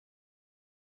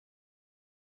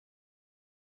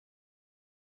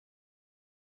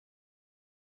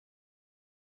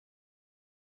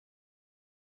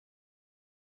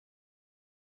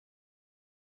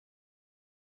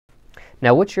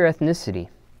Now, what's your ethnicity?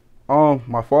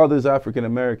 My father's African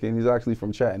American. He's actually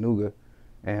from Chattanooga,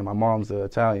 and my mom's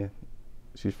Italian.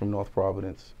 She's from North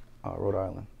Providence, Rhode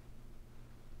Island.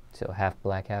 So half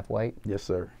black, half white? Yes,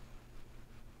 sir.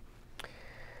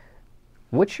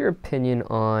 What's your opinion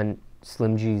on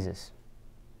Slim Jesus?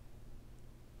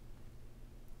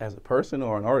 As a person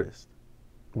or an artist?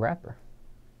 Rapper.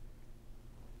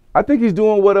 I think he's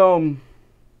doing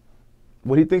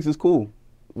what he thinks is cool,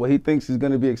 what he thinks is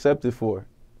going to be accepted for.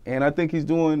 And I think he's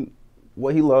doing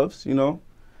what he loves, you know.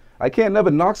 I can't never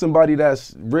knock somebody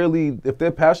that's really, if they're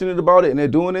passionate about it and they're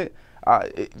doing it,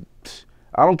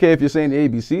 I don't care if you're saying the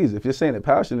ABCs. If you're saying it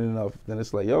passionate enough, then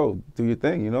it's like, yo, do your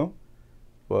thing, you know.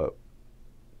 But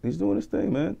he's doing his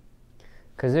thing, man.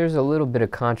 Because there's a little bit of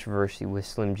controversy with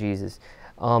Slim Jesus.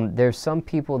 There's some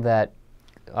people that,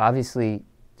 obviously,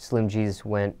 Slim Jesus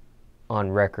went on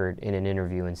record in an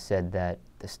interview and said that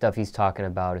the stuff he's talking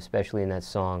about, especially in that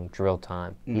song, Drill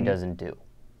Time, he doesn't do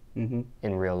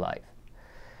in real life.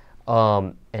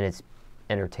 And it's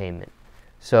entertainment.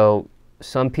 So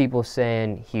some people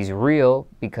saying he's real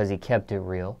because he kept it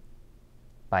real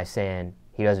by saying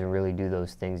he doesn't really do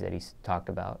those things that he's talked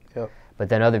about. Yep. But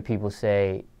then other people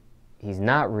say he's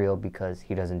not real because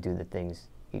he doesn't do the things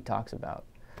he talks about.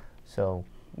 So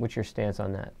what's your stance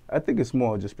on that? I think it's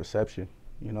more just perception,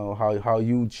 you know, how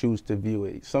you choose to view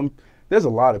it. There's a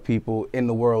lot of people in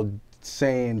the world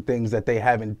saying things that they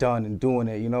haven't done and doing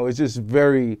it, you know. It's just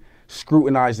very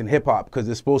scrutinized in hip-hop because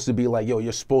it's supposed to be like, yo,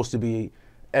 you're supposed to be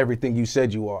everything you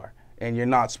said you are, and you're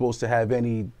not supposed to have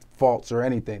any faults or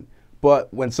anything.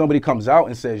 But when somebody comes out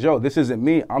and says, yo, this isn't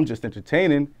me, I'm just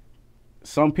entertaining,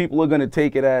 some people are going to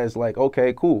take it as like,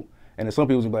 okay, cool. And then some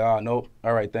people will be like, oh, no,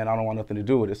 all right, then I don't want nothing to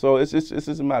do with it. So it's just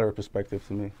a matter of perspective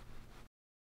to me.